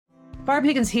Barb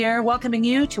Higgins here, welcoming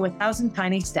you to 1,000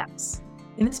 Tiny Steps.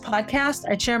 In this podcast,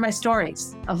 I share my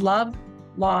stories of love,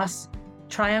 loss,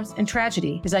 triumphs, and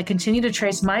tragedy as I continue to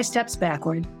trace my steps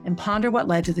backward and ponder what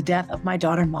led to the death of my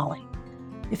daughter, Molly.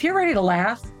 If you're ready to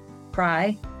laugh,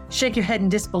 cry, shake your head in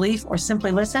disbelief, or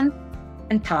simply listen,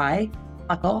 and tie,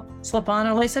 buckle, slip on,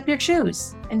 or lace up your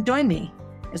shoes, and join me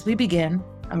as we begin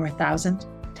our 1,000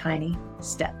 Tiny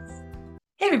Steps.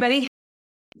 Hey, everybody.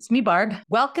 It's me, Barb,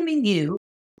 welcoming you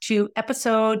to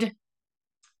episode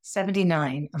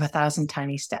 79 of 1,000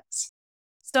 Tiny Steps.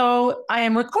 So I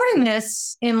am recording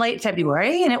this in late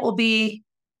February, and it will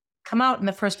come out in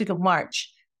the first week of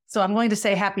March. So I'm going to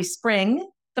say happy spring.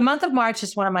 The month of March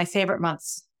is one of my favorite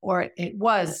months, or it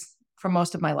was for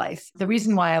most of my life. The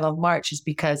reason why I love March is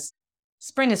because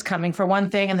spring is coming, for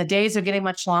one thing, and the days are getting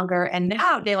much longer. And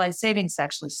now daylight savings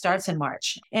actually starts in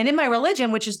March. And in my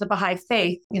religion, which is the Baha'i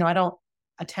faith, I don't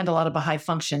attend a lot of Baha'i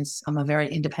functions. I'm a very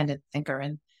independent thinker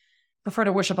and prefer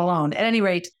to worship alone. At any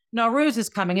rate, Nowruz is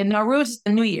coming, and Nowruz is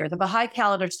the new year. The Baha'i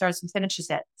calendar starts and finishes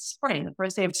at spring. The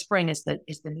first day of spring is the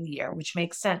new year, which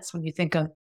makes sense when you think of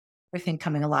everything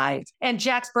coming alive. And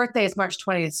Jack's birthday is March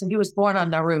 20th, so he was born on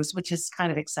Nowruz, which is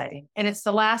kind of exciting. And it's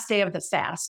the last day of the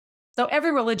fast. So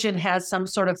every religion has some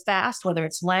sort of fast, whether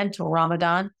it's Lent or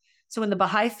Ramadan. So in the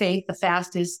Baha'i faith, the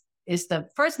fast is the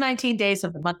first 19 days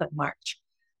of the month of March.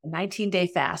 A 19-day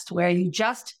fast where you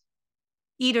just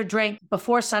eat or drink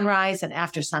before sunrise and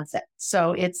after sunset.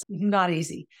 So it's not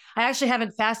easy. I actually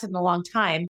haven't fasted in a long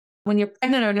time. When you're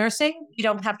pregnant or nursing, you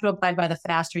don't have to abide by the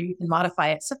fast, or you can modify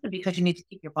it simply because you need to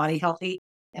keep your body healthy.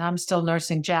 And I'm still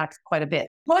nursing Jack quite a bit.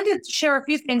 I wanted to share a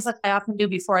few things like I often do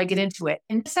before I get into it.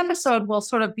 And this episode will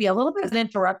sort of be a little bit of an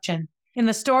interruption in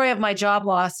the story of my job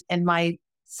loss and my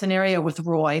scenario with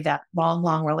Roy, that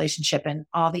long relationship and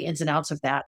all the ins and outs of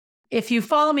that. If you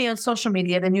follow me on social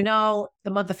media, then you know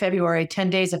the month of February, 10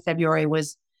 days of February,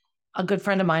 was a good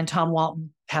friend of mine, Tom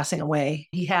Walton, passing away.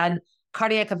 He had a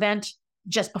cardiac event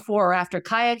just before or after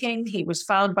kayaking. He was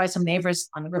found by some neighbors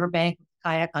on the riverbank with a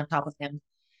kayak on top of him.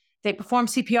 They performed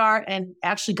CPR and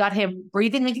actually got him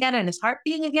breathing again and his heart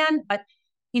beating again, but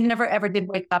he never, ever did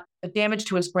wake up. The damage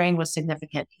to his brain was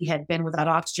significant. He had been without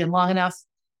oxygen long enough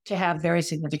to have very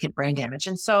significant brain damage.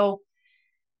 And so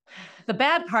the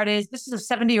bad part is this is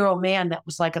a 70-year-old man that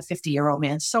was like a 50-year-old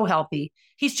man, so healthy.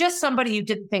 He's just somebody you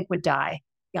didn't think would die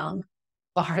young of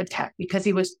a heart attack because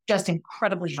he was just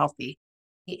incredibly healthy.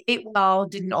 He ate well,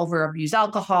 didn't overabuse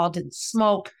alcohol, didn't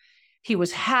smoke. He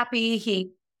was happy. He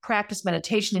practiced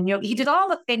meditation and yoga. He did all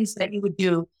the things that you would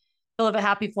do to live a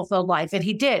happy, fulfilled life. And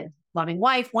he did. Loving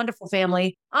wife, wonderful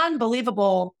family,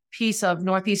 unbelievable piece of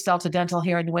Northeast Delta Dental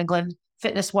here in New England,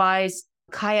 fitness-wise,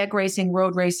 kayak racing,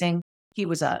 road racing. He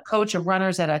was a coach of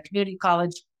runners at a community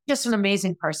college, just an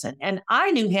amazing person. And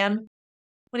I knew him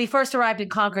when he first arrived in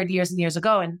Concord years and years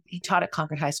ago, and he taught at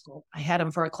Concord High School. I had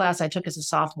him for a class I took as a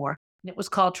sophomore, and it was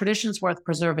called Traditions Worth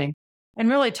Preserving. And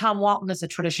really, Tom Walton is a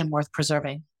tradition worth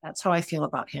preserving. That's how I feel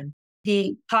about him.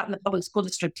 He taught in the public school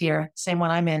district here, same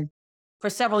one I'm in, for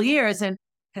several years. And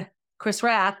Chris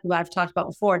Rath, who I've talked about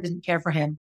before, didn't care for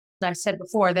him. And I've said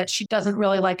before that she doesn't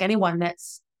really like anyone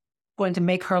that's going to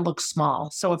make her look small.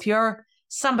 So if you're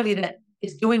somebody that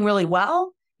is doing really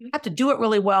well, you have to do it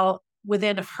really well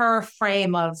within her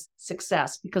frame of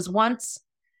success. Because once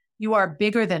you are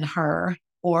bigger than her,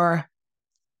 or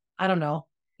I don't know,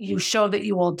 you show that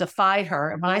you will defy her.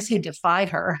 And when I say defy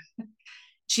her,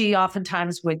 she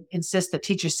oftentimes would insist that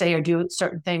teachers say or do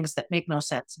certain things that make no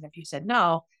sense. And if you said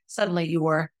no, suddenly you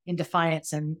were in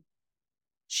defiance and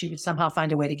she would somehow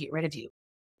find a way to get rid of you.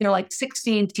 Like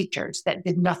 16 teachers that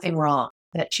did nothing wrong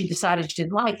that she decided she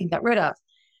didn't like and got rid of.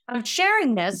 I'm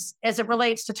sharing this as it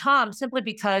relates to Tom simply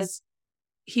because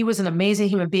he was an amazing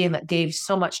human being that gave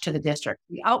so much to the district.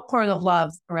 The outpouring of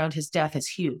love around his death is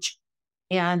huge.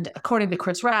 And according to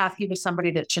Chris Rath, he was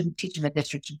somebody that shouldn't teach in the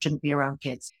district and shouldn't be around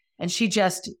kids. And she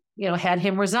just, had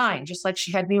him resign, just like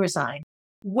she had me resign,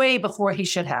 way before he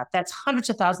should have. That's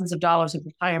hundreds of thousands of dollars of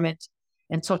retirement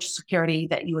and Social Security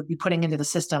that you would be putting into the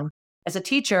system. As a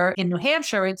teacher in New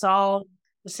Hampshire, it's all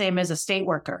the same as a state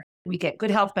worker. We get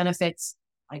good health benefits.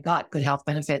 I got good health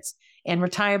benefits and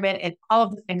retirement and all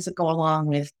of the things that go along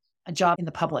with a job in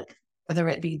the public, whether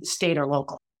it be state or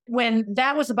local. When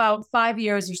that was about 5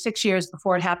 years or 6 years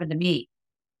before it happened to me,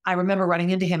 I remember running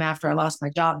into him after I lost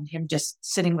my job and him just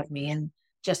sitting with me and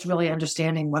just really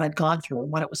understanding what I'd gone through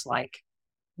and what it was like.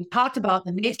 We talked about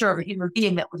the nature of a human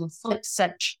being that would inflict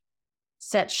such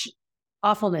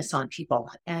awfulness on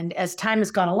people. And as time has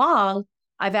gone along,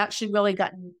 I've actually really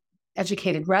gotten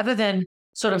educated rather than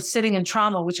sort of sitting in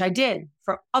trauma, which I did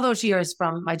for all those years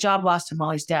from my job loss to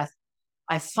Molly's death.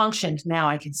 I functioned now.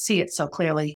 I can see it so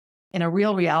clearly in a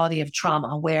real reality of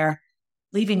trauma where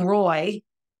leaving Roy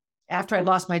after I'd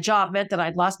lost my job meant that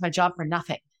I'd lost my job for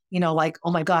nothing. Like,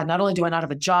 oh my God, not only do I not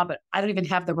have a job, but I don't even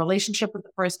have the relationship with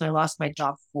the person I lost my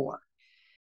job for.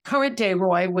 Current day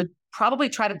Roy would probably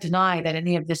try to deny that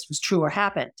any of this was true or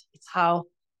happened. It's how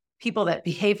people that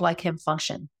behave like him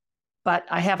function. But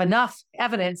I have enough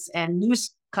evidence and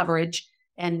news coverage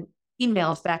and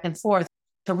emails back and forth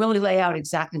to really lay out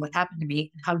exactly what happened to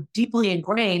me and how deeply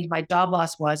ingrained my job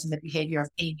loss was in the behavior of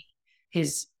Amy,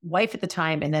 his wife at the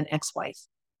time, and then ex-wife.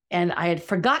 And I had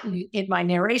forgotten in my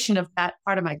narration of that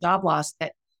part of my job loss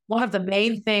that one of the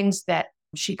main things that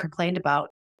she complained about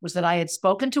was that I had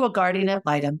spoken to a guardian ad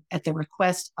litem at the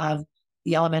request of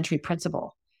the elementary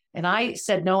principal. And I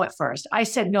said no at first. I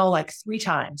said no like 3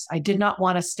 times. I did not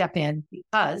want to step in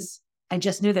because I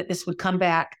just knew that this would come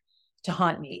back to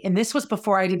haunt me. And this was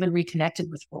before I'd even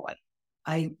reconnected with Roy.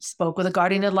 I spoke with a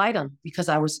guardian ad litem because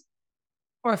I was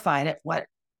horrified at what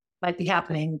might be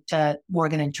happening to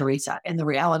Morgan and Teresa and the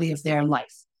reality of their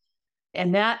life.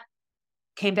 And that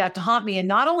came back to haunt me. And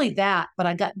not only that, but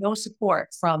I got no support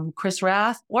from Chris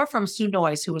Rath or from Sue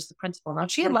Noyes, who was the principal. Now,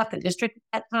 she had left the district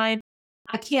at that time.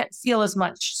 I can't feel as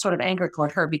much sort of anger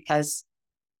toward her because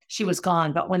she was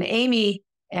gone. But when Amy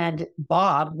and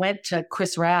Bob went to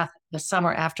Chris Rath the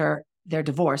summer after their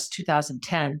divorce,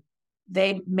 2010,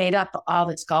 they made up all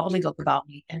this gobbledygook about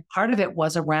me. And part of it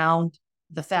was around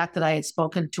the fact that I had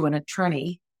spoken to an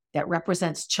attorney that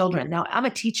represents children. Now, I'm a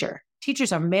teacher.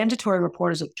 Teachers are mandatory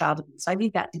reporters of child abuse. I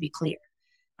need that to be clear.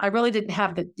 I really didn't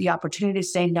have the opportunity to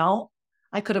say no.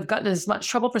 I could have gotten as much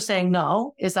trouble for saying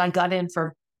no as I got in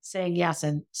for saying yes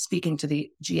and speaking to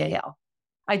the GAL.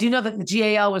 I do know that the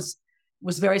GAL was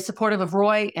very supportive of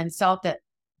Roy and felt that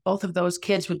both of those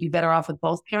kids would be better off with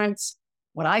both parents.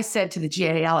 What I said to the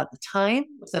GAL at the time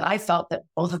was that I felt that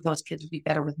both of those kids would be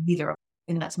better with neither of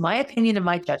them. And that's my opinion and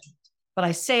my judgment. But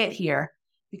I say it here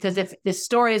because if this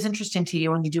story is interesting to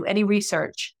you and you do any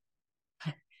research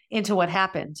into what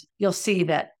happened, you'll see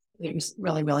that it was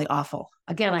really, really awful.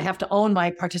 Again, I have to own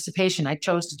my participation. I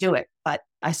chose to do it, but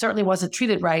I certainly wasn't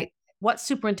treated right. What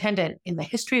superintendent in the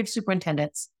history of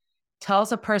superintendents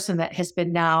tells a person that has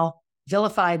been now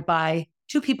vilified by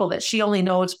 2 people that she only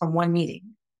knows from one meeting?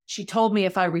 She told me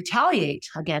if I retaliate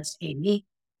against Amy,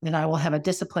 then I will have a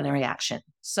disciplinary action.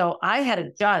 So I had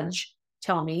a judge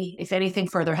tell me, if anything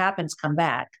further happens, come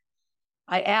back.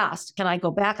 I asked, can I go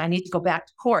back? I need to go back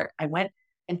to court. I went,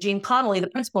 and Jean Connolly, the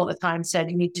principal at the time, said,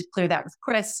 you need to clear that with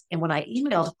Chris. And when I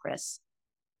emailed Chris,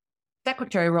 the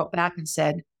secretary wrote back and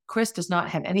said, Chris does not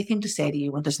have anything to say to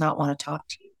you and does not want to talk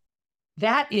to you.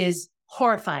 That is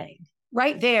horrifying.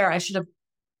 Right there, I should have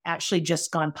actually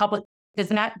just gone public because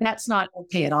that's not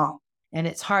okay at all. And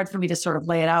it's hard for me to sort of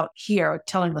lay it out here,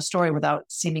 telling the story without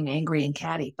seeming angry and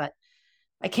catty. But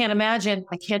I can't imagine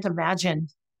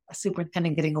a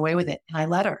superintendent getting away with it. And I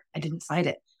let her. I didn't fight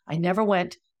it. I never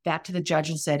went back to the judge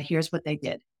and said, here's what they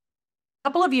did. A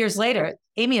couple of years later,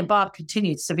 Amy and Bob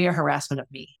continued severe harassment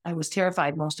of me. I was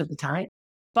terrified most of the time.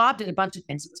 Bob did a bunch of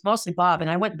things. It was mostly Bob.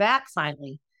 And I went back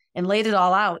finally and laid it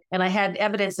all out. And I had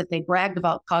evidence that they bragged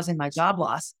about causing my job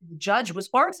loss. The judge was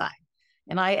horrified.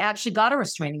 And I actually got a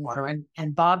restraining order,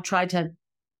 and Bob tried to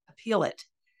appeal it.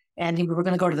 And we were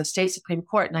going to go to the state Supreme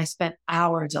Court. And I spent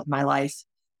hours of my life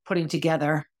putting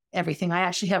together everything. I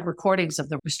actually have recordings of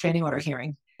the restraining order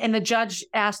hearing. And the judge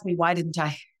asked me, why didn't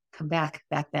I come back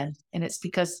then? And it's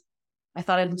because I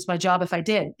thought I'd lose my job if I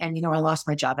did. And, I lost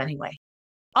my job anyway.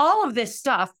 All of this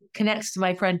stuff connects to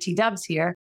my friend T. Dubs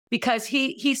here because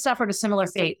he suffered a similar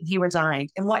fate and he resigned.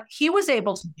 And what he was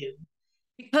able to do,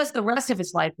 because the rest of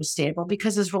his life was stable,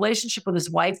 because his relationship with his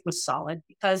wife was solid,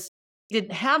 because he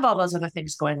didn't have all those other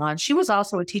things going on. She was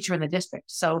also a teacher in the district.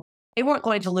 So they weren't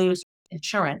going to lose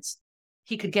insurance.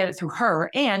 He could get it through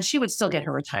her and she would still get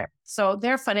her retirement. So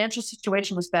their financial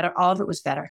situation was better. All of it was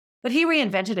better. But he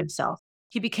reinvented himself.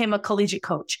 He became a collegiate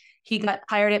coach. He got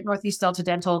hired at Northeast Delta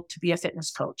Dental to be a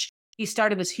fitness coach. He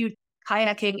started this huge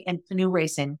kayaking and canoe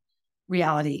racing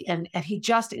reality. And he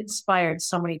just inspired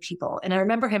so many people. And I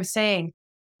remember him saying,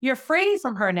 you're free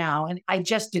from her now. And I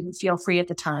just didn't feel free at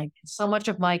the time. And so much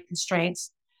of my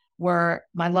constraints were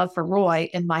my love for Roy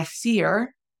and my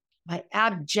fear, my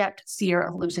abject fear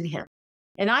of losing him.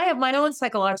 And I have my own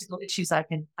psychological issues I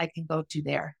can go to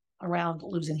there around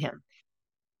losing him.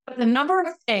 But the number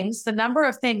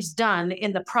of things done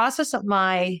in the process of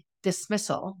my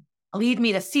dismissal lead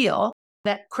me to feel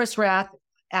that Chris Rath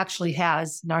actually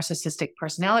has narcissistic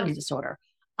personality disorder.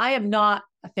 I am not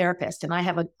a therapist, and I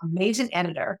have an amazing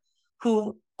editor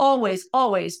who always,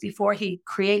 before he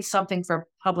creates something for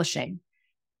publishing,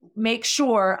 makes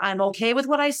sure I'm okay with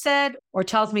what I said or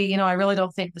tells me, I really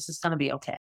don't think this is going to be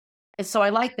okay. And so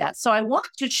I like that. So I want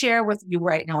to share with you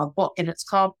right now a book, and it's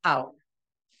called Power.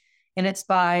 And it's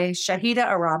by Shahida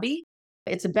Arabi.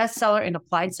 It's a bestseller in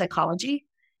applied psychology.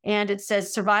 And it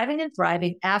says surviving and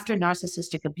thriving after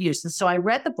narcissistic abuse. And so I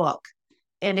read the book.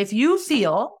 And if you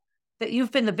feel that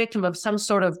you've been the victim of some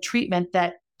sort of treatment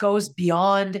that goes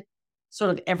beyond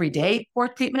sort of everyday poor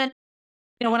treatment,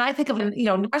 when I think of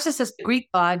narcissist, the Greek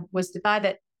god was the guy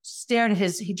that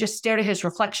he just stared at his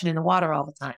reflection in the water all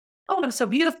the time. Oh, I'm so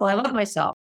beautiful. I love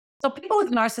myself. So people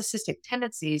with narcissistic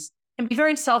tendencies can be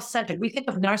very self-centered. We think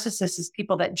of narcissists as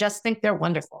people that just think they're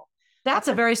wonderful. That's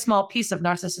a very small piece of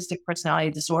narcissistic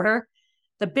personality disorder.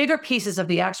 The bigger pieces of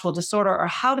the actual disorder are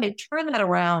how they turn that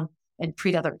around and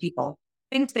treat other people.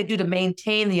 Things they do to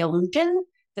maintain the illusion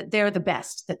that they're the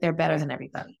best, that they're better than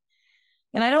everybody.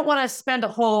 And I don't want to spend a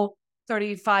whole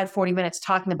 35, 40 minutes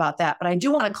talking about that, but I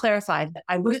do want to clarify that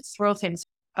I wouldn't throw things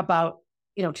about,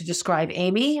 to describe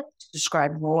Amy, to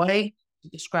describe Roy, to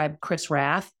describe Chris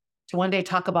Rath, to one day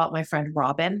talk about my friend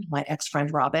Robin, my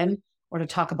ex-friend Robin, or to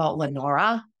talk about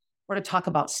Lenora, or to talk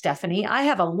about Stephanie. I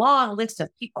have a long list of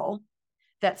people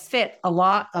that fit a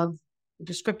lot of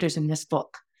descriptors in this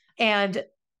book. And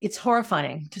it's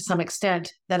horrifying to some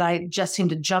extent that I just seem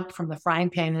to jump from the frying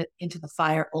pan into the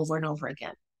fire over and over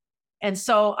again. And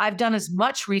so I've done as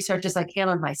much research as I can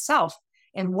on myself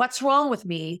and what's wrong with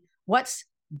me, what's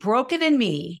broken in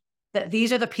me, that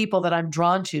these are the people that I'm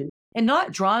drawn to, and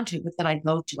not drawn to, but that I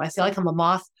go to. I feel like I'm a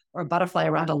moth or a butterfly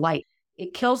around a light.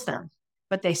 It kills them,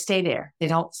 but they stay there. They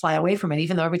don't fly away from it,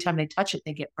 even though every time they touch it,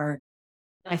 they get burned.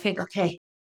 And I think, okay,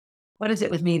 what is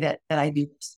it with me that I do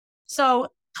this? So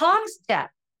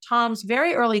Tom's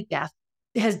very early death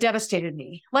has devastated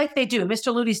me, like they do.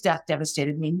 Mr. Luty's death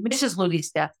devastated me. Mrs.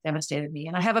 Luty's death devastated me.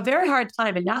 And I have a very hard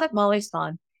time. And now that Molly's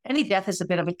gone, any death is a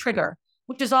bit of a trigger,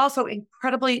 which is also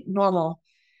incredibly normal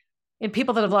in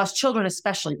people that have lost children,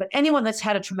 especially. But anyone that's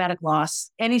had a traumatic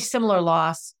loss, any similar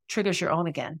loss triggers your own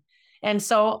again. And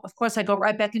so, of course, I go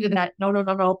right back into that,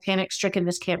 no, panic stricken,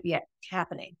 this can't be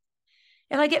happening.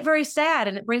 And I get very sad,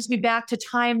 and it brings me back to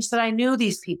times that I knew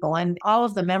these people and all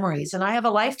of the memories. And I have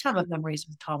a lifetime of memories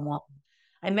with Tom Walton.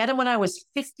 I met him when I was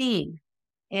 15,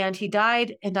 and he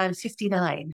died, and I'm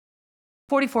 59.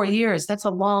 44 years, that's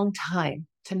a long time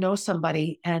to know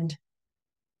somebody and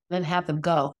then have them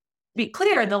go. To be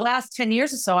clear, in the last 10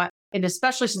 years or so, and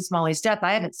especially since Molly's death,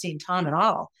 I haven't seen Tom at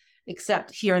all,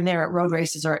 except here and there at road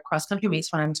races or at cross-country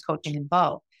meets when I was coaching in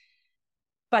Bow.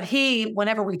 But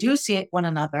whenever we do see one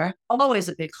another, always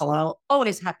a big hello,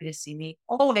 always happy to see me,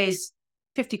 always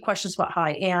 50 questions about how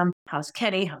I am, how's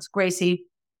Kenny, how's Gracie.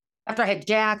 After I had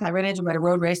Jack, I ran into him at a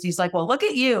road race, and he's like, well, look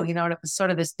at you, and it was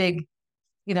sort of this big,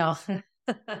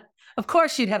 of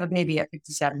course you'd have a baby at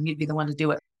 57, you'd be the one to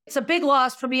do it. It's a big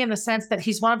loss for me in the sense that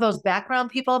he's one of those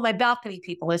background people, my balcony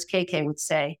people, as KK would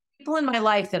say, people in my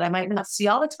life that I might not see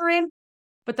all the time,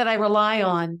 but that I rely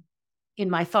on in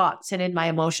my thoughts and in my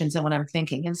emotions and when I'm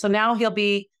thinking. And so now he'll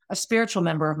be a spiritual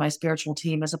member of my spiritual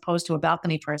team as opposed to a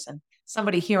balcony person,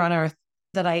 somebody here on earth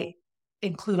that I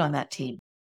include on that team.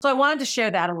 So I wanted to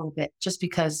share that a little bit just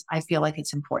because I feel like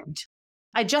it's important.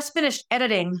 I just finished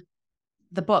editing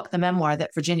the book, the memoir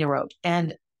that Virginia wrote.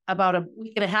 And about a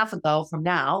week and a half ago from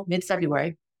now,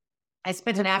 mid-February, I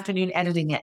spent an afternoon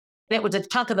editing it. And it was a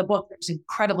chunk of the book that was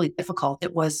incredibly difficult.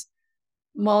 It was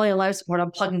Molly and life support,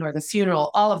 unplugging her, the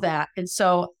funeral, all of that. And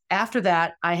so after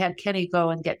that, I had Kenny go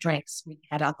and get drinks. We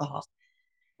had alcohol.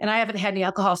 And I haven't had any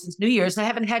alcohol since New Year's, and I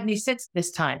haven't had any since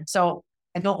this time. So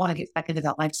I don't want to get back into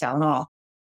that lifestyle at all.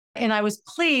 And I was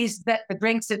pleased that the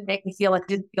drinks didn't make me feel like I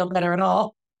didn't feel better at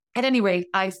all. At any rate,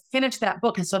 I finished that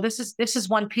book. And so this is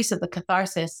one piece of the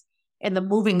catharsis and the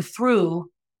moving through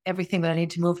everything that I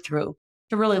need to move through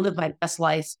to really live my best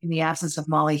life in the absence of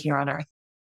Molly here on earth.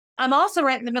 I'm also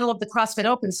right in the middle of the CrossFit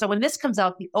Open. So when this comes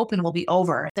out, the Open will be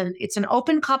over. And it's an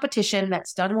open competition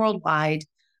that's done worldwide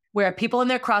where people in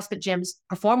their CrossFit gyms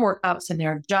perform workouts and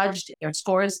they're judged, their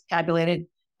scores tabulated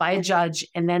by a judge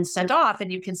and then sent off.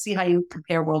 And you can see how you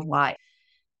compare worldwide.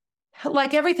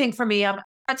 Like everything for me,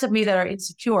 parts of me that are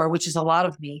insecure, which is a lot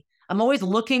of me. I'm always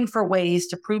looking for ways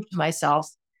to prove to myself,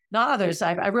 not others.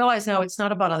 I realize now it's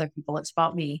not about other people. It's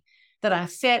about me. That I'm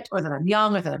fit or that I'm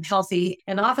young or that I'm healthy.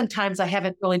 And oftentimes I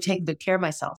haven't really taken good care of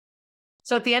myself.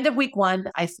 So at the end of week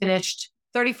 1, I finished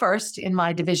 31st in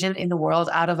my division in the world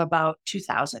out of about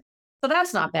 2,000. So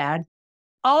that's not bad.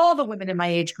 All the women in my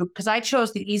age group, because I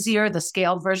chose the easier, the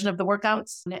scaled version of the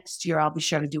workouts. Next year, I'll be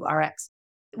sure to do RX,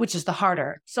 which is the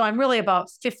harder. So I'm really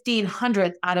about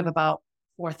 1,500 out of about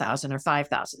 4,000 or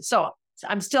 5,000. So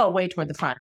I'm still way toward the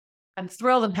front. I'm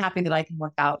thrilled and happy that I can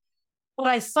work out. what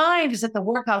I find is that the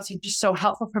workouts are just so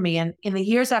helpful for me. And in the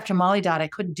years after Molly died, I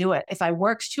couldn't do it. If I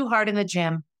worked too hard in the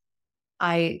gym,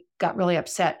 I got really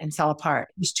upset and fell apart.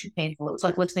 It was too painful. It was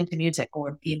like listening to music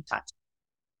or being touched.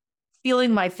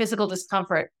 Feeling my physical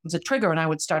discomfort was a trigger and I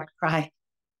would start to cry.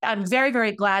 I'm very,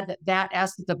 very glad that that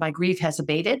aspect of my grief has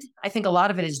abated. I think a lot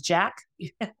of it is Jack.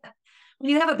 When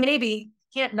you have a baby,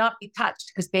 you can't not be touched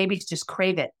because babies just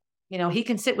crave it. He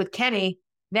can sit with Kenny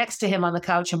next to him on the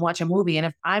couch and watch a movie. And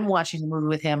if I'm watching the movie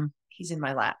with him, he's in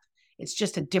my lap. It's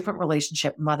just a different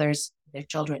relationship, mothers, their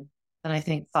children, than I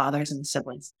think fathers and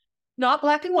siblings. Not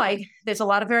black and white. There's a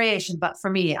lot of variation, but for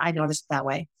me, I noticed that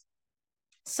way.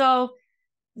 So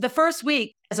the first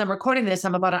week, as I'm recording this,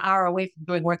 I'm about an hour away from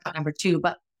doing workout number 2.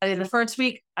 But in the first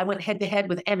week, I went head to head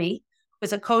with Emmy,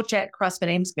 who's a coach at CrossFit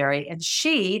Amesbury. And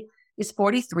she is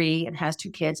 43 and has 2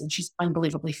 kids, and she's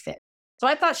unbelievably fit. So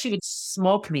I thought she would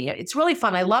smoke me. It's really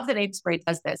fun. I love that Amesbury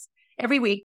does this. Every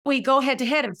week, we go head to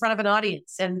head in front of an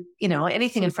audience. And,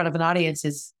 anything in front of an audience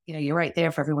is, you're right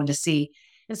there for everyone to see.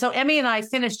 And so Emmy and I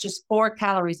finished just 4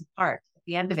 calories apart at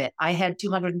the end of it. I had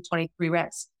 223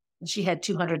 reps and she had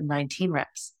 219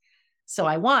 reps. So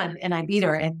I won and I beat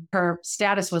her. And her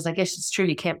status was, I guess it's true,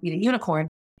 you can't beat a unicorn.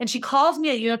 And she calls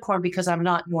me a unicorn because I'm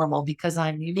not normal, because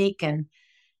I'm unique and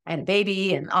I had a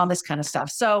baby and all this kind of stuff.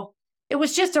 So it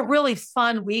was just a really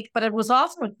fun week, but it was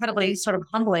also incredibly sort of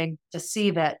humbling to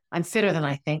see that I'm fitter than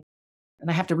I think. And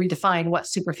I have to redefine what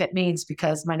super fit means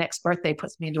because my next birthday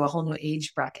puts me into a whole new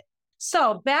age bracket.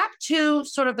 So back to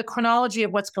sort of the chronology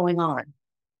of what's going on.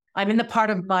 I'm in the part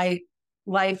of my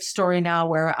life story now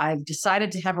where I've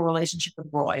decided to have a relationship with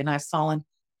Roy, and I've fallen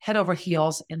head over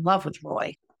heels in love with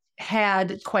Roy.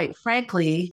 Had, quite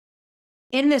frankly,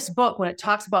 in this book, when it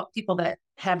talks about people that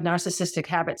have narcissistic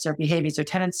habits or behaviors or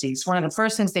tendencies, one of the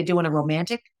first things they do in a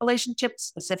romantic relationship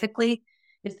specifically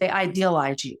is they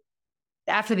idealize you.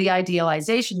 After the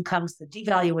idealization comes the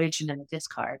devaluation and the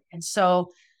discard. And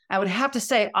so I would have to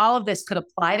say all of this could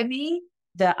apply to me.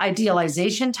 The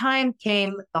idealization time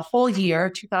came the whole year,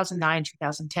 2009,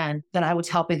 2010, that I was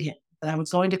helping him, that I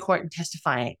was going to court and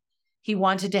testifying. He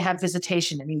wanted to have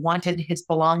visitation and he wanted his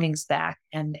belongings back.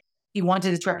 And he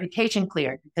wanted his reputation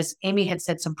cleared because Amy had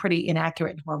said some pretty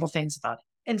inaccurate and horrible things about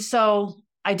it. And so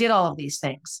I did all of these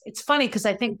things. It's funny because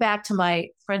I think back to my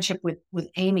friendship with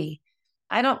Amy.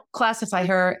 I don't classify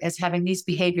her as having these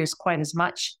behaviors quite as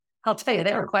much. I'll tell you,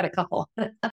 there were quite a couple.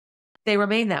 They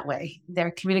remain that way. Their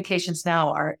communications now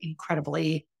are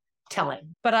incredibly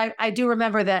telling. But I do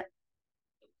remember that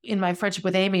in my friendship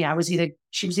with Amy,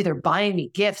 she was either buying me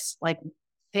gifts, like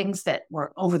things that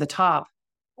were over the top,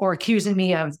 or accusing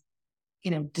me of,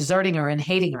 deserting her and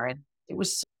hating her. And it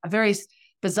was a very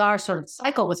bizarre sort of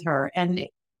cycle with her. And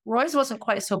Roy's wasn't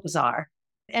quite so bizarre.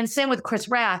 And same with Chris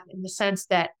Rath in the sense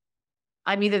that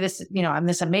I'm either I'm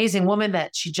this amazing woman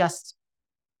that she just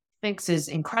thinks is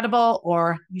incredible,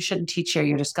 or you shouldn't teach her,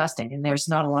 you're disgusting. And there's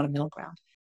not a lot of middle ground.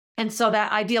 And so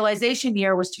that idealization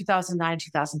year was 2009,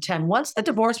 2010. Once the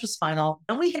divorce was final,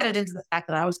 and we headed into the fact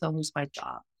that I was going to lose my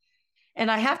job. And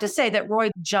I have to say that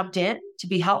Roy jumped in to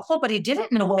be helpful, but he did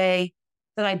it in a way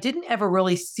that I didn't ever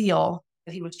really feel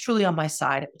that he was truly on my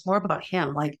side. It was more about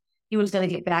him, like he was going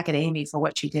to get back at Amy for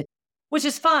what she did, which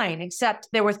is fine, except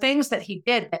there were things that he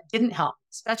did that didn't help,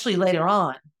 especially later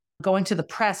on, going to the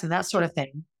press and that sort of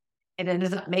thing. It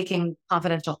ended up making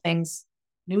confidential things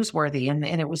newsworthy, and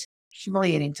it was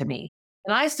humiliating to me.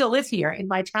 And I still live here in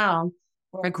my town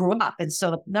where I grew up. And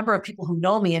so the number of people who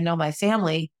know me and know my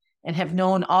family and have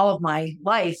known all of my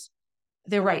life,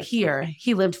 they're right here.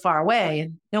 He lived far away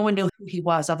and no one knew who he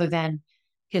was other than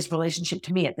his relationship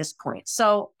to me at this point.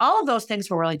 So all of those things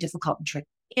were really difficult and tricky.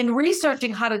 In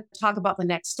researching how to talk about the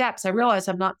next steps, I realized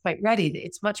I'm not quite ready.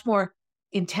 It's much more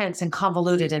intense and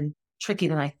convoluted and tricky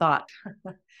than I thought.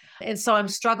 And so I'm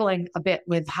struggling a bit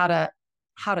with how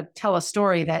to tell a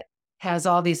story that has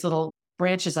all these little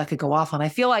branches I could go off on. I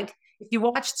feel like if you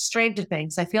watched Stranger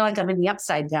Things, I feel like I'm in the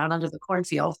upside down under the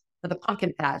cornfield or the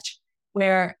pumpkin patch,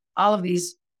 where all of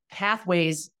these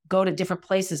pathways go to different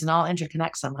places and all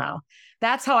interconnect somehow.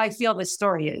 That's how I feel this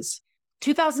story is.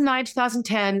 2009,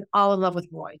 2010, all in love with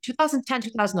Roy. 2010,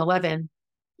 2011,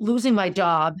 losing my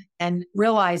job and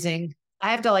realizing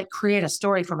I have to create a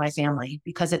story for my family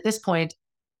because at this point,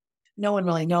 no one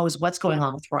really knows what's going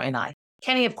on with Roy and I.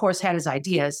 Kenny, of course, had his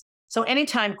ideas. So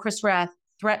anytime Chris Rath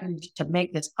threatened to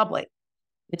make this public,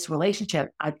 its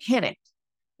relationship, I panicked.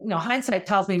 Hindsight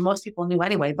tells me most people knew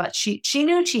anyway, but she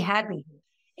knew she had me.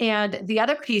 And the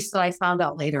other piece that I found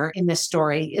out later in this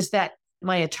story is that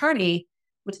my attorney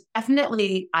was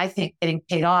definitely, I think, getting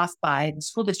paid off by the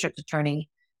school district attorney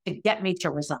to get me to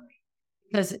resign.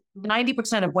 Because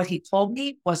 90% of what he told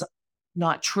me was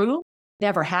not true.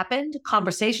 never happened.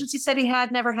 Conversations he said he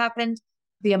had never happened.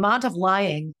 The amount of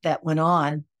lying that went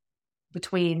on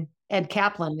between Ed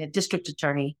Kaplan, the district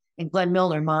attorney, and Glenn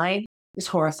Milner, mine, is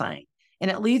horrifying.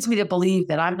 And it leads me to believe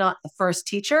that I'm not the first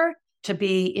teacher to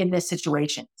be in this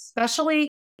situation, especially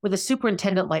with a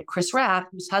superintendent like Chris Rath,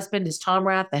 whose husband is Tom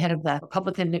Rath, the head of the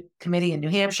Republican committee in New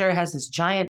Hampshire, has this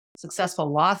giant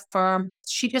successful law firm.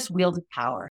 She just wielded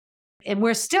power. And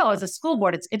we're still, as a school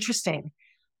board, it's interesting,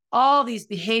 all these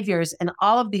behaviors and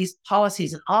all of these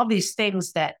policies and all these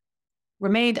things that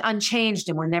remained unchanged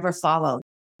and were never followed.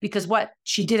 Because what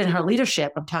she did in her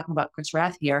leadership, I'm talking about Chris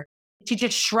Rath here, she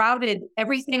just shrouded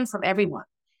everything from everyone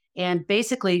and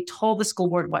basically told the school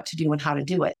board what to do and how to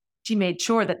do it. She made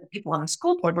sure that the people on the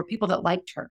school board were people that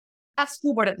liked her. That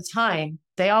school board at the time,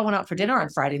 they all went out for dinner on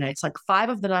Friday nights. Like 5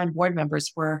 of the 9 board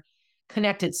members were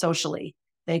connected socially.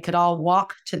 They could all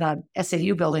walk to the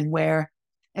SAU building, where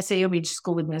SAU means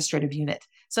School Administrative Unit.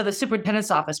 So the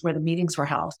superintendent's office where the meetings were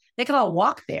held, they could all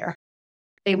walk there.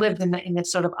 They lived in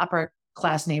this sort of upper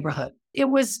class neighborhood. It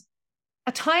was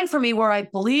a time for me where I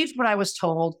believed what I was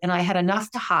told, and I had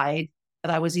enough to hide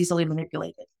that I was easily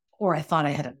manipulated, or I thought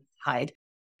I had enough to hide.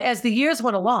 As the years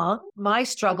went along, my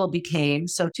struggle became,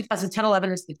 so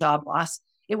 2010-11 is the job loss.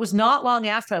 It was not long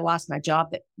after I lost my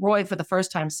job that Roy, for the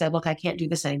first time, said, look, I can't do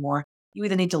this anymore. You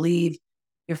either need to leave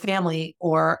your family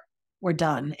or we're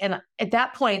done. And at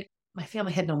that point, my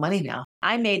family had no money now.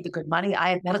 I made the good money. I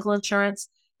had medical insurance.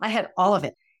 I had all of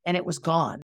it, and it was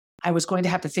gone. I was going to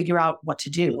have to figure out what to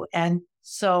do. And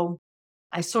so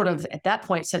I sort of, at that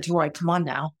point, said to Roy, come on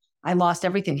now. I lost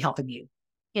everything helping you.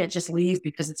 You can't just leave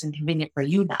because it's inconvenient for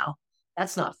you now.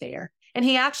 That's not fair. And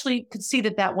he actually could see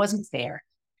that that wasn't fair.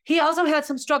 He also had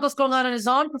some struggles going on in his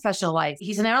own professional life.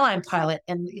 He's an airline pilot,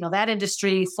 and that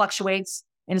industry fluctuates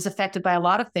and is affected by a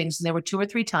lot of things. And there were 2 or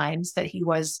 3 times that he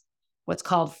was what's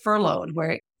called furloughed,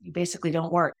 where you basically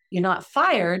don't work. You're not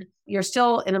fired. You're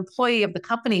still an employee of the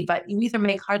company, but you either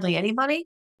make hardly any money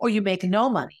or you make no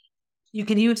money. You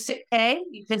can use sick pay.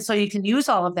 So you can use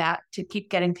all of that to keep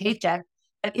getting paycheck.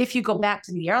 But if you go back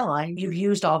to the airline, you've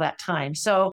used all that time.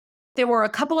 So there were a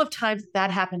couple of times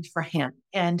that happened for him.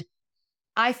 And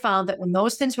I found that when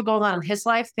those things were going on in his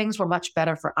life, things were much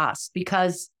better for us,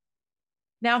 because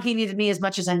now he needed me as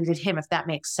much as I needed him, if that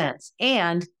makes sense.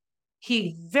 And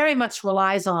he very much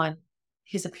relies on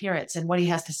his appearance and what he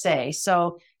has to say.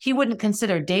 So he wouldn't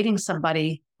consider dating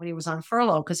somebody when he was on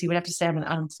furlough, because he would have to say I'm an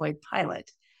unemployed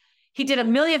pilot. He did a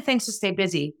million things to stay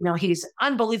busy. He's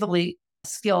unbelievably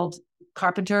skilled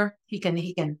carpenter. He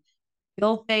can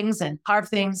build things and carve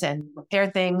things and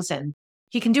repair things, and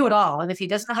he can do it all. And if he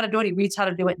doesn't know how to do it, he reads how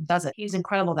to do it and does it. He's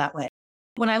incredible that way.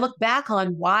 When I look back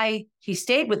on why he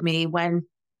stayed with me, when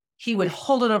he would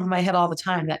hold it over my head all the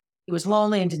time that he was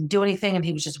lonely and didn't do anything and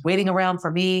he was just waiting around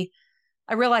for me,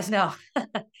 I realized no,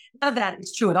 none of that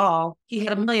is true at all. He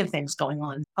had a million things going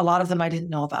on. A lot of them I didn't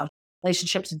know about,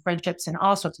 relationships and friendships and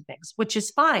all sorts of things, which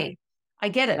is fine. I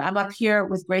get it. I'm up here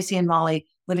with Gracie and Molly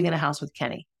living in a house with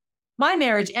Kenny. My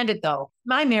marriage ended, though.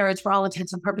 My marriage, for all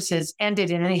intents and purposes, ended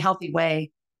in any healthy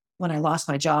way when I lost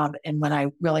my job and when I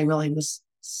really, really was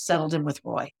settled in with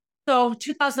Roy. So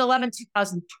 2011,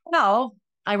 2012,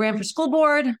 I ran for school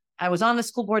board. I was on the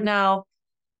school board now,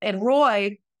 and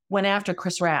Roy went after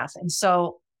Chris Rath. And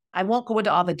so I won't go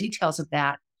into all the details of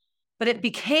that, but it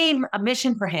became a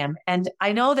mission for him. And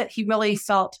I know that he really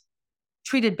felt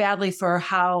treated badly for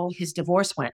how his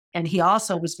divorce went. And he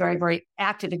also was very, very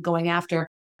active in going after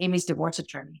Amy's divorce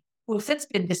attorney, who has since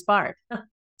been disbarred.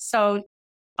 So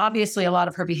obviously a lot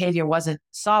of her behavior wasn't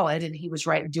solid, and he was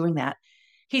right in doing that.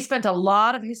 He spent a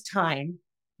lot of his time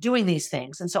doing these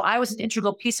things. And so I was an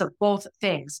integral piece of both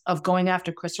things, of going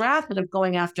after Chris Rath and of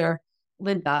going after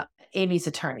Linda, Amy's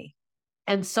attorney.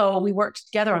 And so we worked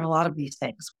together on a lot of these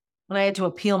things. When I had to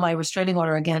appeal my restraining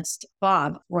order against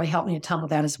Bob, Roy helped me a ton with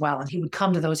that as well. And he would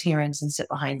come to those hearings and sit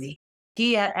behind me.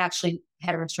 He actually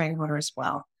had a restraining order as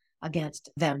well against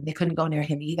them. They couldn't go near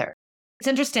him either. It's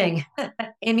interesting.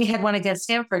 Amy had one against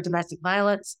him for domestic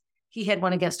violence. He had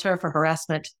one against her for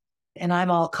harassment. And I'm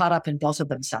all caught up in both of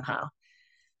them somehow.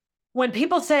 When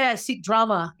people say I seek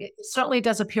drama, it certainly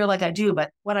does appear like I do.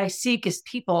 But what I seek is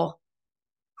people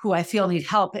who I feel need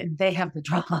help, and they have the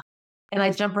drama. And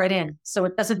I jump right in. So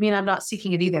it doesn't mean I'm not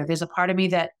seeking it either. There's a part of me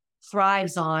that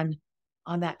thrives on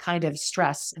that kind of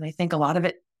stress. And I think a lot of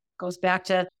it goes back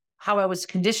to how I was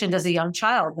conditioned as a young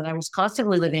child, that I was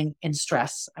constantly living in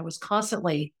stress. I was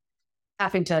constantly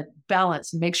having to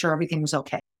balance and make sure everything was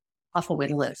okay. Awful way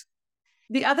to live.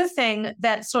 The other thing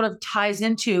that sort of ties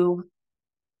into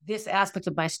this aspect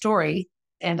of my story,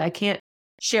 and I can't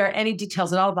share any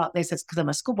details at all about this because I'm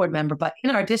a school board member, but in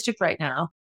our district right now,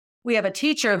 We have a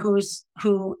teacher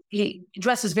who he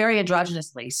dresses very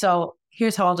androgynously. So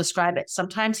here's how I'll describe it.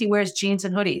 Sometimes he wears jeans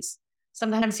and hoodies.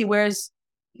 Sometimes he wears,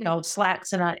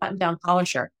 slacks and a button-down collar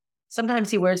shirt.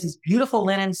 Sometimes he wears these beautiful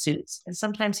linen suits, and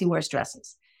sometimes he wears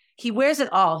dresses. He wears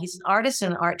it all. He's an artist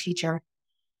and an art teacher.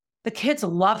 The kids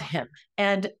love him,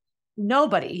 and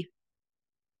nobody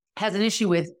has an issue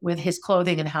with his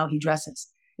clothing and how he dresses,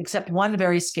 except one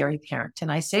very scary parent.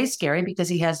 And I say scary because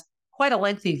he has quite a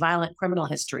lengthy violent criminal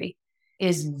history,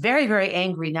 is very, very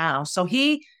angry now. So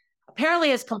he apparently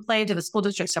has complained to the school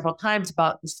district several times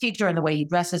about this teacher and the way he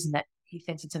dresses, and that he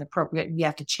thinks it's inappropriate and we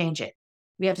have to change it.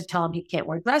 We have to tell him he can't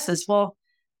wear dresses. Well,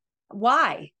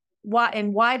 why? Why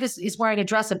is wearing a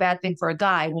dress a bad thing for a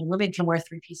guy when women can wear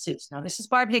three-piece suits? Now, this is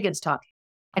Barb Higgins talking.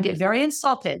 I get very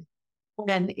insulted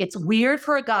when it's weird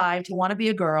for a guy to want to be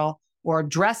a girl or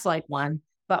dress like one,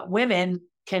 but women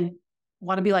can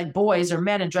want to be like boys or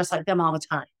men and dress like them all the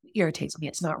time. It irritates me.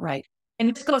 It's not right.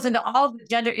 And this goes into all the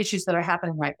gender issues that are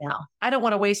happening right now. I don't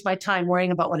want to waste my time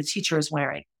worrying about what a teacher is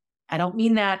wearing. I don't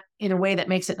mean that in a way that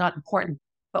makes it not important,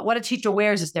 but what a teacher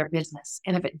wears is their business.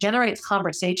 And if it generates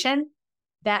conversation,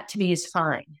 that to me is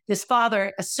fine. This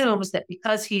father assumes that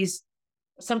because he's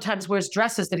sometimes wears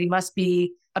dresses that he must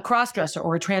be a crossdresser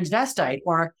or a transvestite,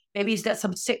 or maybe he's got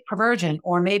some sick perversion,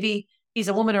 or maybe he's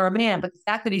a woman or a man, but the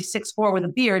fact that he's 6'4" with a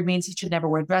beard means he should never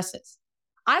wear dresses.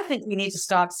 I think we need to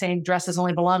stop saying dresses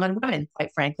only belong on women,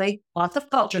 quite frankly. Lots of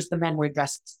cultures, the men wear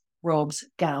dresses, robes,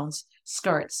 gowns,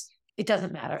 skirts. It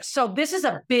doesn't matter. So this is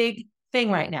a big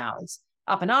thing right now. It's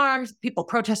up in arms, people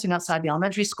protesting outside the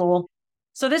elementary school.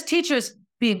 So this teacher is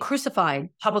being crucified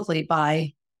publicly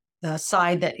by the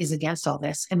side that is against all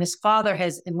this. And this father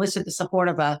has enlisted the support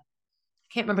of I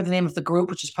can't remember the name of the group,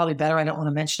 which is probably better. I don't want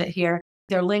to mention it here.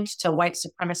 They're linked to white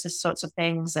supremacist sorts of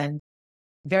things and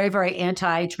very, very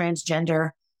anti-transgender,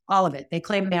 all of it. They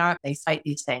claim they are, they cite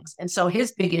these things. And so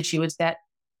his big issue is that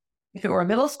if it were a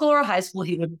middle school or a high school,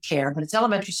 he wouldn't care, but it's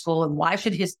elementary school. And why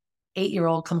should his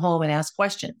 8-year-old come home and ask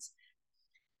questions?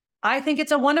 I think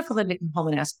it's a wonderful thing to come home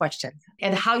and ask questions.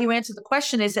 And how you answer the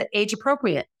question is at age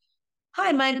appropriate.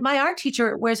 Hi, my art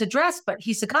teacher wears a dress, but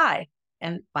he's a guy.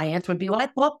 And my answer would be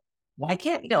like, well, why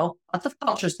can't, lots of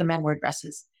cultures, the men wear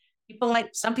dresses.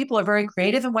 Some people are very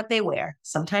creative in what they wear.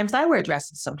 Sometimes I wear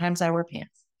dresses. Sometimes I wear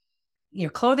pants. Your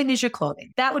clothing is your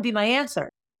clothing. That would be my answer.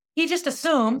 He just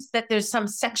assumes that there's some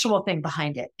sexual thing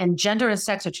behind it. And gender and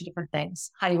sex are two different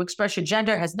things. How you express your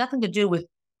gender has nothing to do with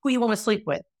who you want to sleep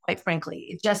with, quite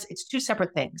frankly. It's two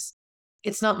separate things.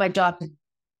 It's not my job to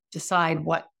decide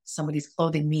what somebody's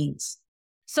clothing means.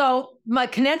 So my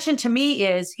connection to me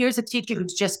is, here's a teacher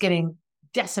who's just getting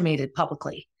decimated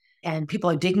publicly, and people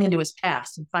are digging into his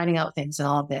past and finding out things and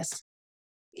all of this.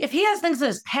 If he has things in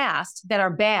his past that are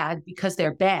bad because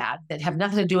they're bad, that have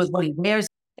nothing to do with what he wears,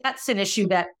 that's an issue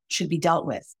that should be dealt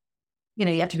with.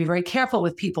 You have to be very careful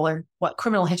with people and what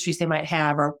criminal histories they might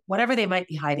have or whatever they might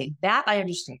be hiding. That I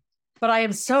understand. But I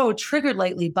am so triggered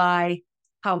lately by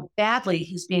how badly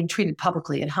he's being treated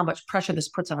publicly and how much pressure this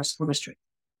puts on our school district.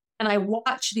 And I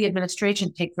watch the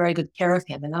administration take very good care of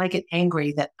him. And then I get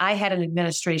angry that I had an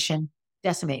administration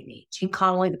decimate me. Gene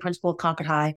Connolly, the principal of Concord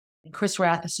High, and Chris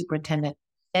Rath, the superintendent,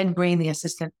 Ben Green, the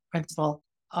assistant principal,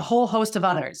 a whole host of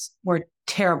others were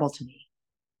terrible to me,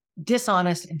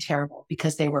 dishonest and terrible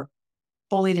because they were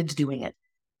bullied into doing it.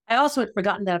 I also had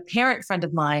forgotten that a parent friend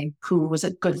of mine, who was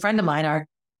a good friend of mine,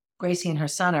 Gracie and her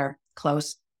son are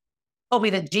close, told me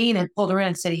that Gene had pulled her in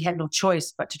and said he had no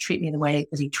choice but to treat me the way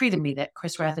that he treated me, that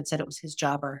Chris Rath had said it was his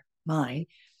job or mine,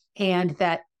 and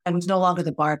that I was no longer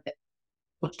the Barb that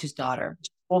pushed his daughter.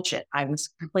 Bullshit. I was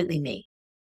completely me.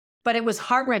 But it was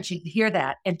heart-wrenching to hear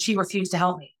that, and she refused to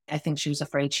help me. I think she was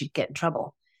afraid she'd get in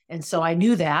trouble. And so I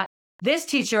knew that. This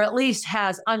teacher at least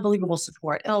has unbelievable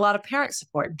support and a lot of parent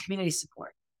support and community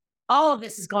support. All of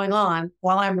this is going on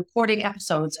while I'm recording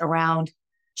episodes around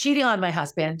cheating on my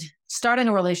husband, starting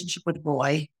a relationship with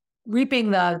Roy,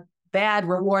 reaping the bad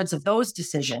rewards of those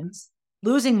decisions,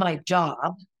 losing my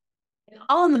job. And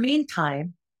all in the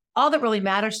meantime, all that really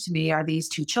matters to me are these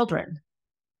two children.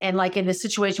 And like in this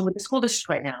situation with the school district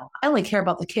right now, I only care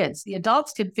about the kids. The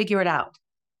adults can figure it out.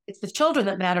 It's the children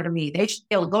that matter to me. They should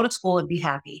be able to go to school and be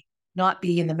happy, not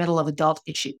be in the middle of adult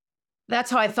issue.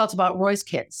 That's how I felt about Roy's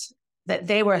kids, that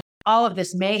all of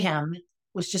this mayhem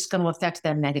was just going to affect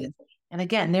them negatively. And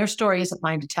again, their story isn't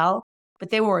mine to tell,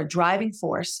 but they were a driving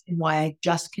force in why I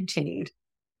just continued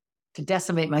to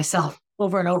decimate myself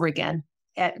over and over again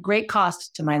at great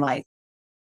cost to my life.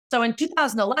 So in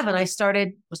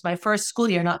 2011, was my first school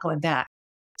year not going back.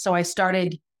 So I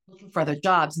started looking for other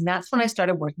jobs. And that's when I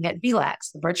started working at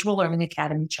VLAX, the Virtual Learning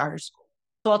Academy Charter School.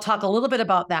 So I'll talk a little bit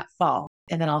about that fall,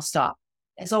 and then I'll stop.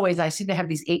 As always, I seem to have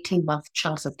these 18-month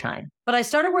chunks of time. But I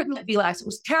started working at VLAX. It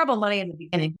was terrible money in the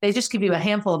beginning. They just give you a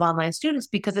handful of online students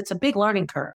because it's a big learning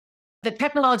curve. The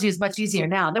technology is much easier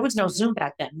now. There was no Zoom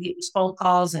back then. It was phone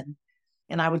calls and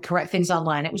I would correct things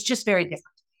online. It was just very different.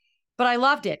 But I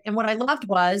loved it. And what I loved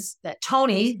was that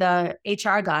Tony, the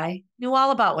HR guy, knew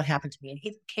all about what happened to me and he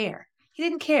didn't care. He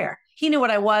didn't care. He knew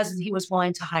what I was and he was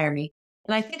willing to hire me.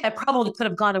 And I think I probably could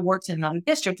have gone and worked in another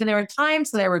district. And there are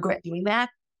times that I regret doing that.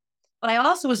 But I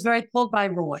also was very pulled by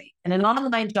Roy, and an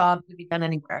online job could be done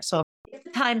anywhere. So if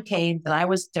the time came that I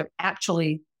was to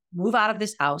actually move out of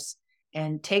this house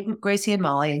and take Gracie and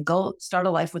Molly and go start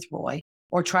a life with Roy,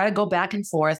 or try to go back and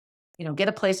forth, get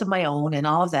a place of my own and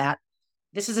all of that,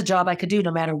 this is a job I could do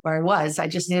no matter where I was. I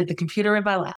just needed the computer in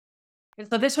my lap. And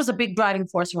so this was a big driving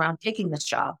force around taking this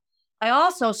job. I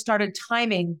also started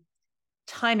timing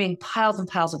piles and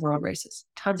piles of road races,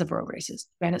 tons of road races,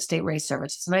 Granite State Race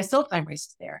Services, and I still time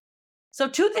races there. So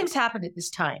two things happened at this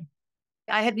time.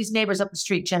 I had these neighbors up the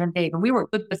street, Jen and Dave, and we were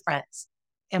good friends.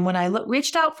 And when I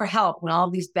reached out for help, when all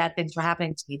of these bad things were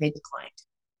happening to me, they declined.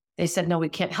 They said, no, we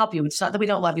can't help you. It's not that we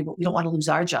don't love you, but we don't want to lose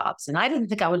our jobs. And I didn't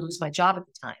think I would lose my job at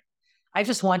the time. I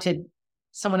just wanted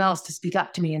someone else to speak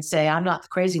up to me and say, I'm not the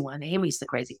crazy one. Amy's the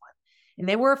crazy one. And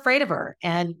they were afraid of her,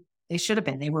 and they should have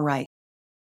been. They were right.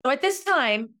 So at this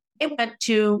time, I went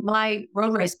to my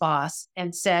road race boss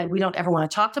and said, we don't ever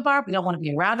want to talk to Barb. We don't want to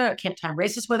be around her. I can't time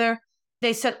races with her.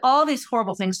 They said all these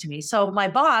horrible things to me. So my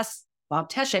boss,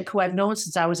 Bob Teschik, who I've known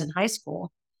since I was in high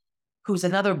school, who's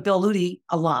another Bill Ludi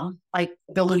alum, like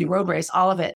Bill Ludi road race,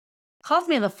 all of it, calls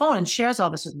me on the phone and shares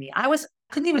all this with me. I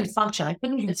couldn't even function. I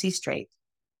couldn't even see straight.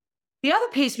 The other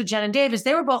piece with Jen and Dave is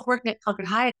they were both working at Concord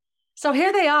High. So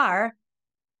here they are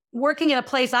working in a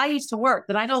place I used to work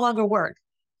that I no longer work.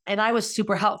 And I was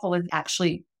super helpful in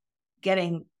actually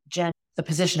getting Jen the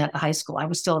position at the high school. I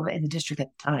was still in the district at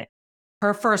the time.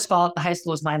 Her first fall at the high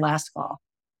school was my last fall.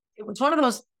 It was one of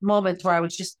those moments where I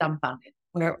was just dumbfounded,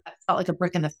 where I felt like a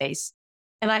brick in the face.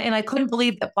 And I couldn't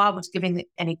believe that Bob was giving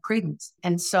any credence.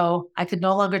 And so I could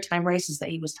no longer time races that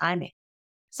he was timing.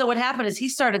 So what happened is he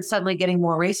started suddenly getting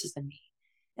more races than me.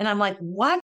 And I'm like,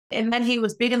 what? And then he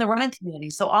was big in the running community.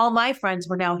 So all my friends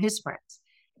were now his friends.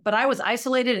 But I was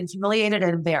isolated and humiliated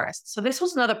and embarrassed. So this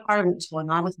was another part of what was going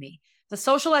on with me. The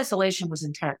social isolation was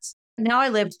intense. Now I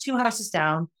lived 2 houses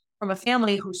down from a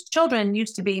family whose children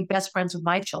used to be best friends with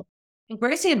my children. And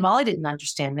Gracie and Molly didn't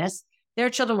understand this. Their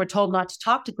children were told not to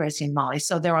talk to Gracie and Molly.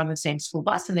 So they're on the same school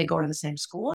bus and they go to the same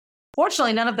school.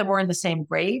 Fortunately, none of them were in the same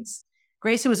grades.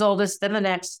 Gracie was oldest, then the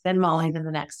next, then Molly, then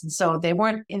the next. And so they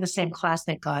weren't in the same class,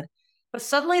 thank God. But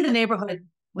suddenly the neighborhood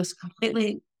was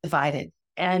completely divided.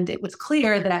 And it was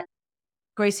clear that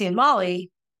Gracie and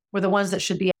Molly were the ones that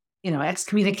should be,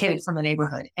 excommunicated from the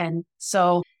neighborhood. And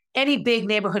so any big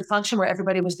neighborhood function where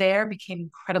everybody was there became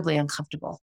incredibly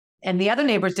uncomfortable. And the other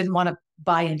neighbors didn't want to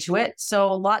buy into it.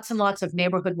 So lots and lots of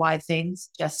neighborhood-wide things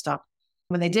just stopped.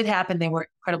 When they did happen, they were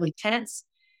incredibly tense.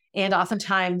 And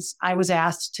oftentimes I was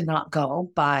asked to not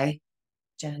go by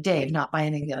Jen and Dave, not by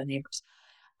any of the other neighbors.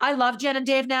 I love Jen and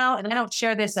Dave now, and I don't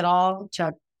share this at all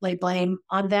to lay blame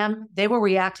on them. They were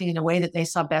reacting in a way that they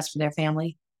saw best for their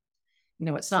family.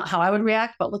 It's not how I would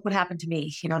react, but look what happened to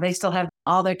me. They still have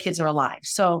all their kids are alive.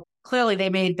 So clearly they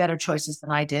made better choices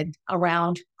than I did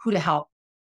around who to help.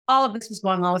 All of this was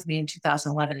going on with me in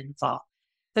 2011 in the fall.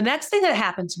 The next thing that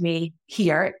happened to me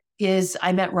here is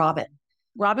I met Robin.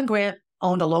 Robin Grant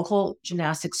owned a local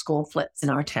gymnastics school, Flits, in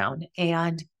our town.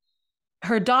 And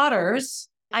her daughters,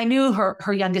 I knew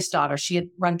her youngest daughter. She had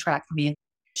run track for me.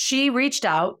 She reached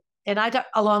out, and I got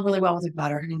along really well with her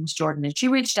daughter. Her name was Jordan. And she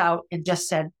reached out and just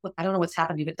said, look, I don't know what's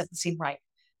happened to you. It doesn't seem right.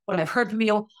 What I've heard from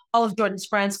you, all of Jordan's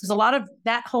friends, because a lot of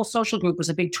that whole social group was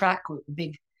a big track group, a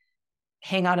big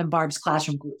hangout in Barb's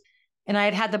classroom group. And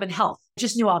I had them in health. I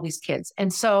just knew all these kids.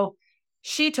 And so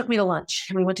she took me to lunch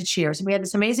and we went to Cheers and we had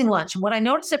this amazing lunch. And what I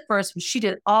noticed at first was she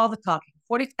did all the talking.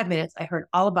 45 minutes, I heard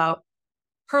all about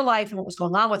her life and what was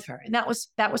going on with her. And that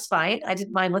was fine. I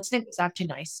didn't mind listening. It was actually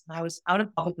nice. I was out in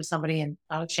public with somebody and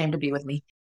not ashamed to be with me.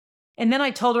 And then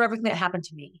I told her everything that happened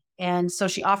to me. And so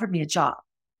she offered me a job.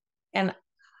 And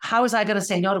how was I going to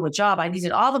say no to a job? I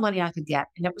needed all the money I could get.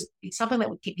 And it was something that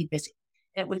would keep me busy.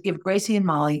 It would give Gracie and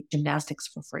Molly gymnastics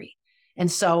for free. And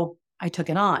so I took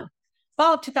it on.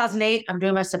 Fall of 2008, I'm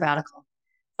doing my sabbatical.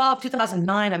 Fall of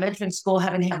 2009, I'm entering school,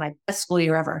 having had my best school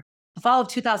year ever. The fall of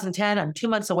 2010, I'm 2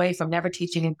 months away from never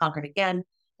teaching in Concord again.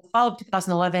 The fall of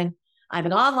 2011, I'm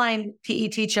an online PE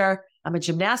teacher. I'm a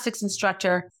gymnastics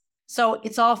instructor. So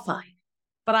it's all fine.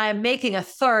 But I am making a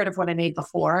third of what I made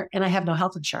before, and I have no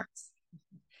health insurance.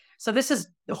 So this is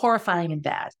horrifying and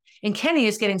bad. And Kenny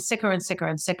is getting sicker and sicker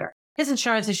and sicker. His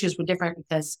insurance issues were different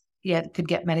because could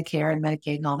get Medicare and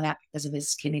Medicaid and all that because of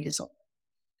his kidney disorder.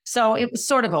 So it was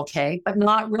sort of okay, but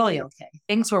not really okay.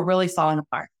 Things were really falling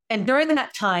apart. And during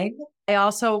that time,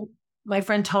 my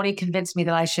friend Tony convinced me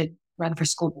that I should run for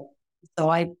school board. So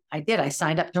I did. I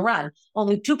signed up to run.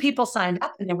 Only 2 people signed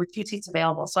up and there were 2 seats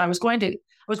available. So I was going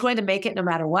to make it no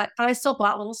matter what, but I still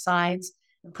bought little signs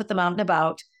and put them out and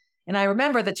about. And I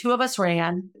remember the 2 of us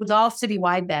ran. It was all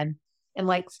citywide then. And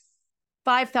like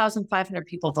 5,500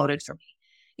 people voted for me.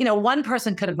 One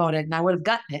person could have voted and I would have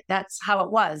gotten it. That's how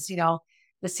it was.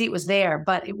 The seat was there,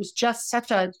 but it was just such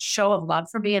a show of love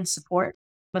for me and support.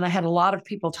 But I had a lot of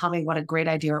people tell me what a great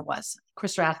idea it was.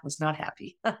 Chris Rath was not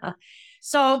happy.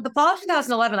 So the fall of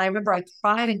 2011, I remember I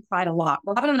cried a lot.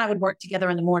 Robin and I would work together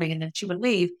in the morning and then she would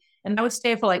leave and I would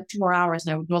stay for like 2 more hours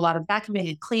and I would do a lot of vacuuming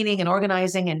and cleaning and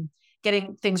organizing and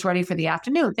getting things ready for the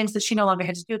afternoon, things that she no longer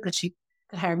had to do because she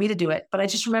could hire me to do it. But I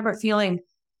just remember feeling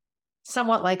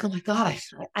somewhat like, oh my God,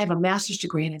 I have a master's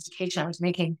degree in education. I was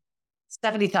making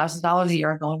 $70,000 a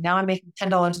year ago. Now I'm making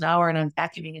 $10 an hour and I'm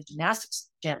vacuuming a gymnastics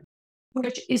gym,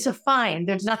 which is fine.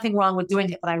 There's nothing wrong with doing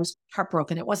it, but I was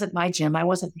heartbroken. It wasn't my gym. I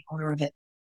wasn't the owner of it.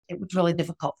 It was really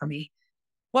difficult for me.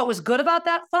 What was good about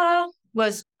that fall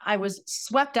was I was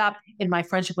swept up in my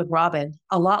friendship with Robin,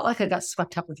 a lot like I got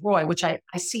swept up with Roy, which I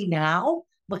see now,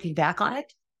 looking back on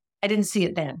it. I didn't see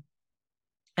it then.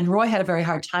 And Roy had a very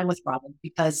hard time with Robin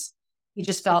because he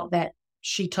just felt that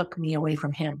she took me away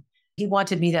from him. He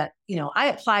wanted me to, I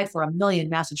applied for 1 million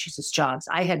Massachusetts jobs.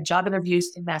 I had job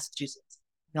interviews in Massachusetts,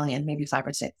 1 million, maybe 5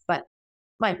 or 6. But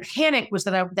my panic was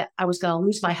that I was going to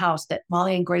lose my house, that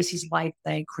Molly and Gracie's life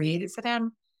that I created for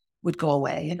them would go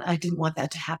away. And I didn't want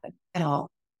that to happen at all.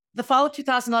 The fall of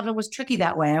 2011 was tricky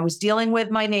that way. I was dealing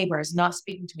with my neighbors not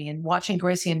speaking to me and watching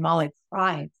Gracie and Molly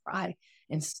cry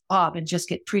and sob and just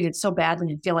get treated so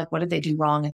badly and feel like, what did they do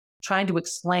wrong? And trying to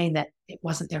explain that it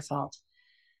wasn't their fault.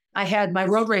 I had my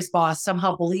road race boss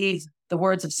somehow believe the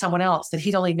words of someone else that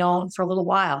he'd only known for a little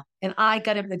while. And I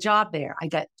got him the job there. I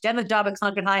got Jen the job at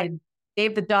Concord High and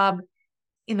Dave the job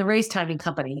in the race timing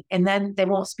company. And then they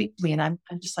won't speak to me. And I'm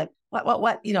just like,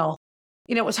 what?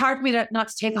 It was hard for me not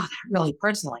to take all that really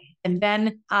personally. And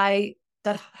then I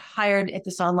got hired at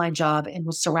this online job and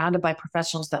was surrounded by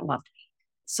professionals that loved me.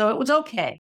 So it was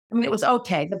okay. It was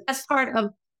okay. The best part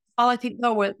of all I think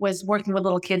though was working with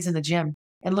little kids in the gym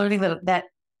and learning that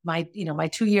my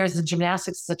 2 years in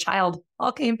gymnastics as a child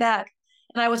all came back.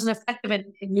 And I was an effective and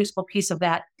useful piece of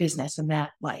that business and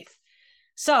that life.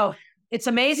 So it's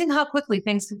amazing how quickly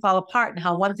things can fall apart and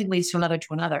how one thing leads to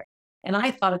another. And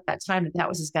I thought at that time that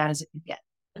was as bad as it could get.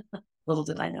 Little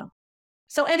did I know.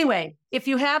 So anyway, if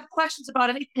you have questions about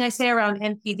anything I say around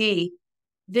NPD,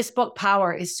 this book,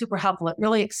 Power, is super helpful. It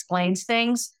really explains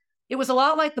things. It was a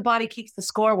lot like The Body Keeps the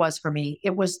Score was for me.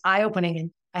 It was eye-opening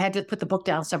and I had to put the book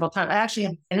down several times. I actually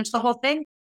haven't finished the whole thing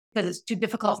because it's too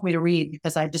difficult for me to read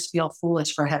because I just feel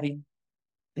foolish for having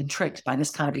been tricked by this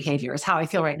kind of behavior is how I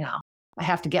feel right now. I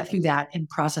have to get through that and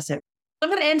process it. I'm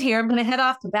going to end here. I'm going to head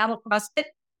off to Battle CrossFit.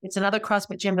 It's another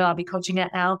CrossFit gym that I'll be coaching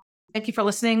at now. Thank you for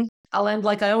listening. I'll end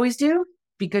like I always do.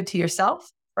 Be good to yourself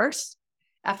first.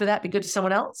 After that, be good to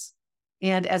someone else.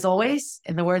 And as always,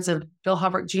 in the words of Bill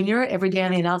Hubbard Jr., every day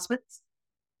on the announcements,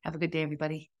 have a good day,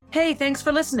 everybody. Hey, thanks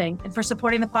for listening and for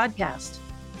supporting the podcast.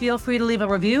 Feel free to leave a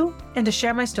review and to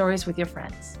share my stories with your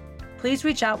friends. Please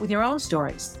reach out with your own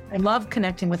stories. I love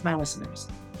connecting with my listeners.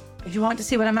 If you want to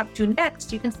see what I'm up to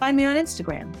next, you can find me on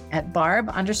Instagram at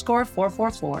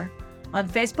Barb_444, on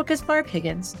Facebook as Barb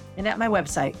Higgins, and at my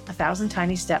website,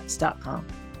 1000tinysteps.com.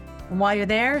 And while you're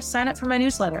there, sign up for my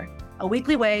newsletter, a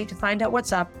weekly way to find out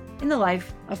what's up in the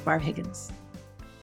life of Barb Higgins.